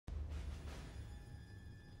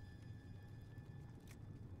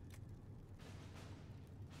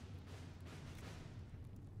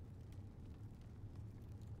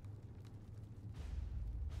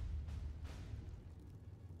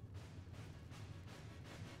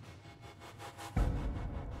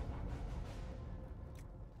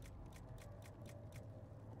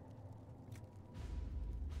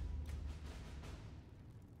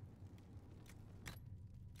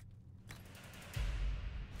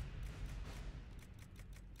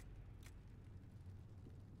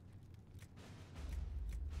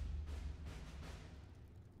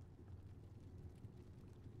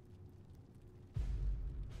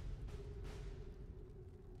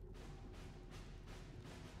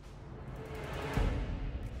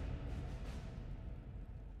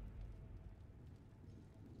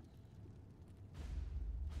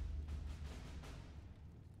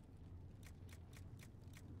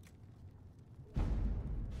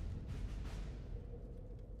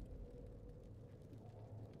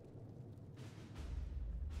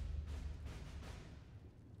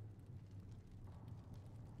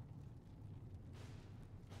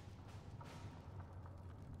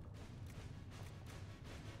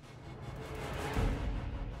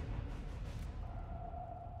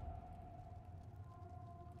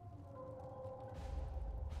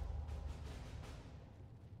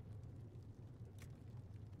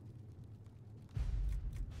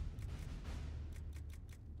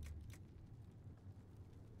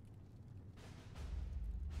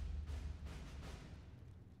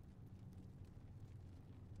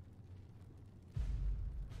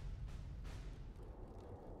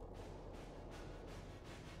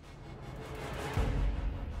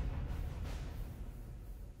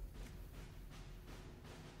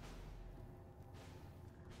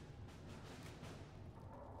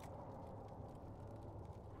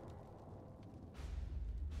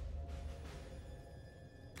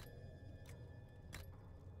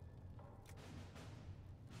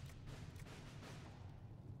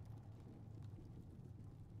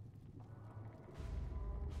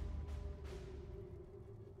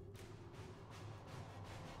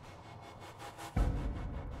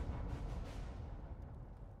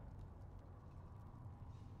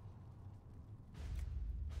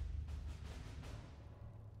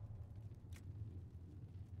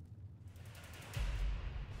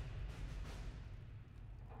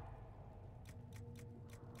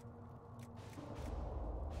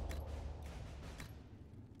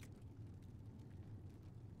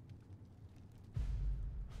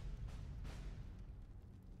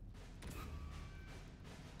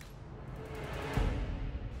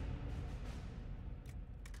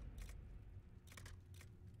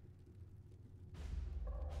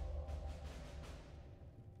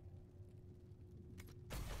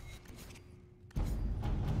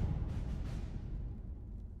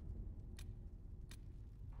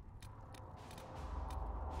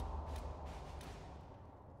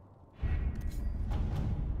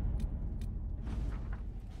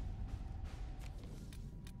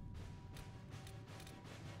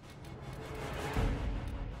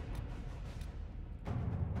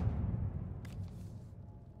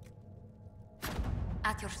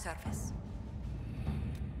At your service.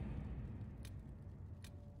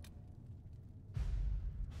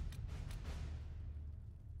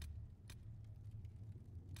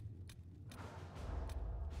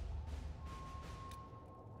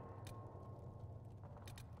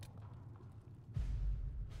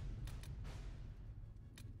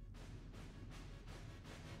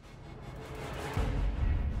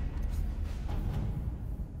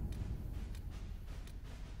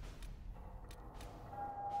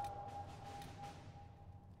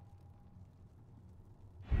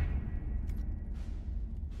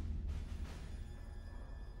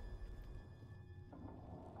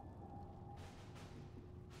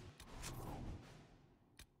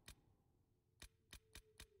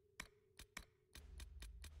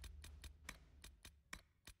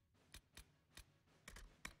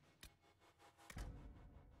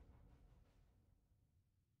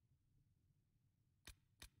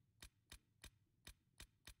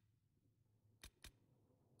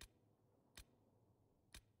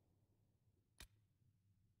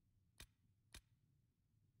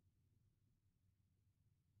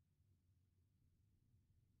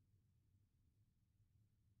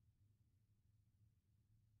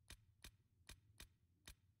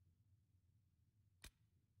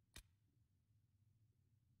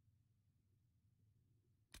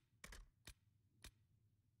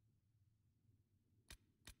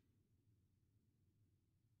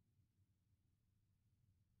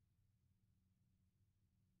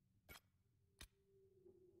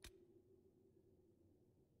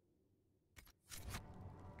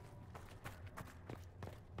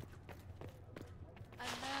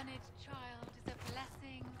 A learned child is a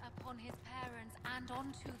blessing upon his parents and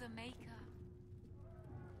onto the Maker.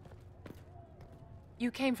 You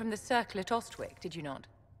came from the Circle at Ostwick, did you not?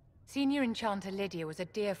 Senior Enchanter Lydia was a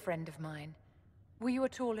dear friend of mine. Were you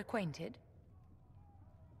at all acquainted?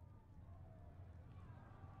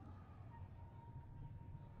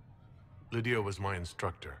 Lydia was my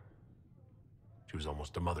instructor. She was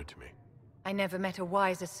almost a mother to me. I never met a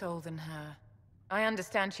wiser soul than her. I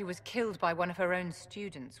understand she was killed by one of her own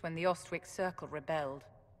students when the Ostwick Circle rebelled.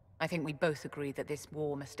 I think we both agree that this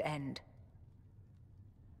war must end.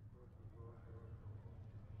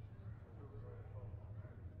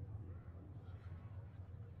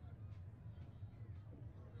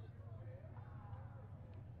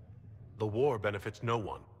 The war benefits no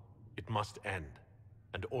one. It must end,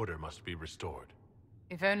 and order must be restored.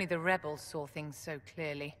 If only the rebels saw things so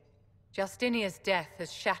clearly. Justinia's death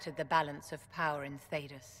has shattered the balance of power in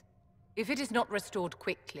Thedas. If it is not restored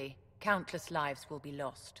quickly, countless lives will be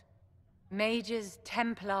lost. Mages,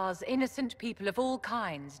 Templars, innocent people of all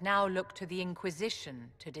kinds now look to the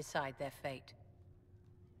Inquisition to decide their fate.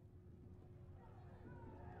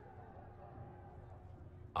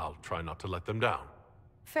 I'll try not to let them down.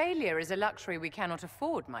 Failure is a luxury we cannot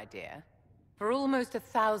afford, my dear. For almost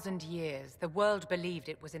 1,000 years, the world believed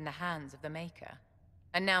it was in the hands of the Maker.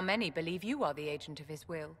 And now many believe you are the agent of his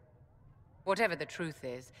will. Whatever the truth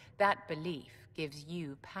is, that belief gives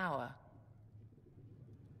you power.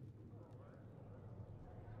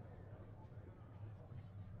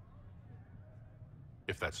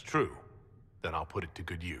 If that's true, then I'll put it to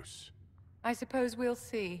good use. I suppose we'll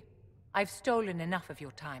see. I've stolen enough of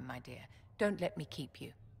your time, my dear. Don't let me keep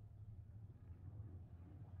you.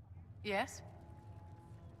 Yes?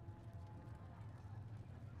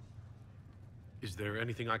 Is there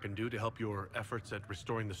anything I can do to help your efforts at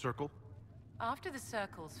restoring the Circle? After the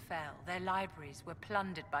Circles fell, their libraries were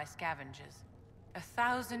plundered by scavengers.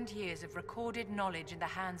 1,000 years of recorded knowledge in the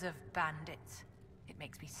hands of bandits. It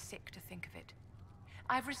makes me sick to think of it.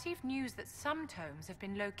 I've received news that some tomes have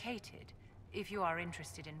been located, if you are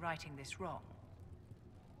interested in righting this wrong.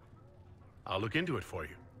 I'll look into it for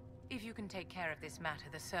you. If you can take care of this matter,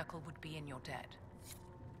 the Circle would be in your debt.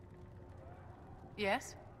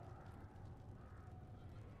 Yes?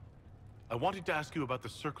 I wanted to ask you about the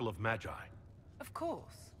Circle of Magi. Of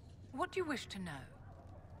course. What do you wish to know?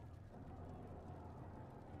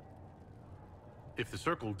 If the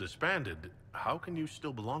Circle disbanded, how can you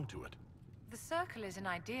still belong to it? The Circle is an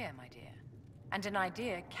idea, my dear. And an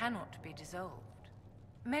idea cannot be dissolved.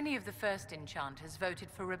 Many of the first enchanters voted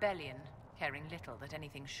for rebellion, caring little that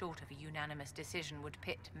anything short of a unanimous decision would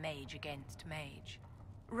pit mage against mage.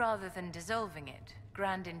 Rather than dissolving it,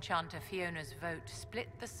 Grand Enchanter Fiona's vote split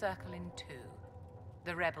the Circle in two.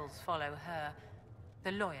 The rebels follow her,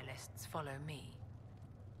 the loyalists follow me.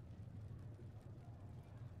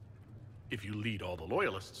 If you lead all the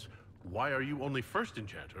loyalists, why are you only First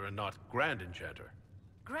Enchanter and not Grand Enchanter?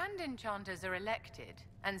 Grand Enchanters are elected,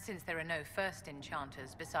 and since there are no First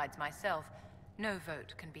Enchanters besides myself, no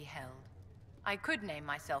vote can be held. I could name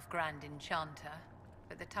myself Grand Enchanter,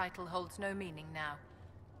 but the title holds no meaning now.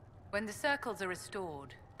 When the circles are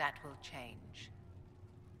restored, that will change.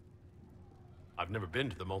 I've never been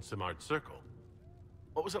to the Montsemart Circle.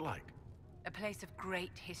 What was it like? A place of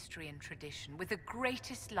great history and tradition, with the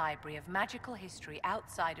greatest library of magical history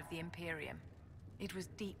outside of the Imperium. It was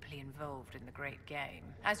deeply involved in the Great Game,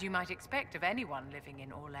 as you might expect of anyone living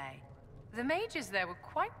in Orlais. The mages there were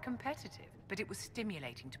quite competitive, but it was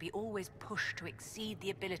stimulating to be always pushed to exceed the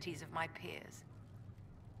abilities of my peers.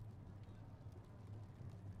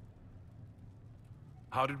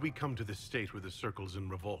 How did we come to this state where the Circle's in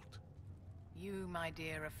revolt? You, my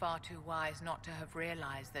dear, are far too wise not to have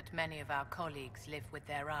realized that many of our colleagues live with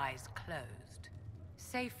their eyes closed.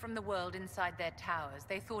 Safe from the world inside their towers,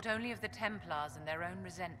 they thought only of the Templars and their own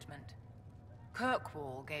resentment.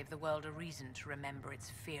 Kirkwall gave the world a reason to remember its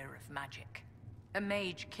fear of magic. A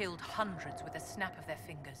mage killed hundreds with a snap of their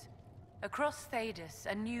fingers. Across Thedas,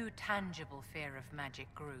 a new, tangible fear of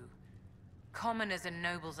magic grew. Commoners and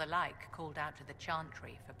nobles alike called out to the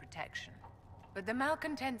Chantry for protection. But the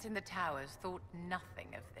malcontents in the towers thought nothing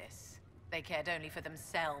of this. They cared only for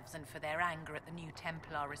themselves and for their anger at the new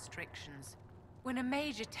Templar restrictions. When a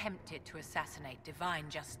mage attempted to assassinate Divine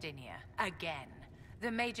Justinia, again, the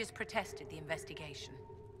mages protested the investigation.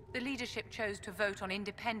 The leadership chose to vote on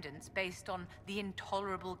independence based on the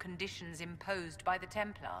intolerable conditions imposed by the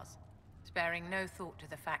Templars, sparing no thought to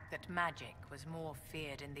the fact that magic was more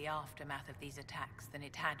feared in the aftermath of these attacks than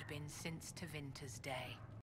it had been since Tevinter's day.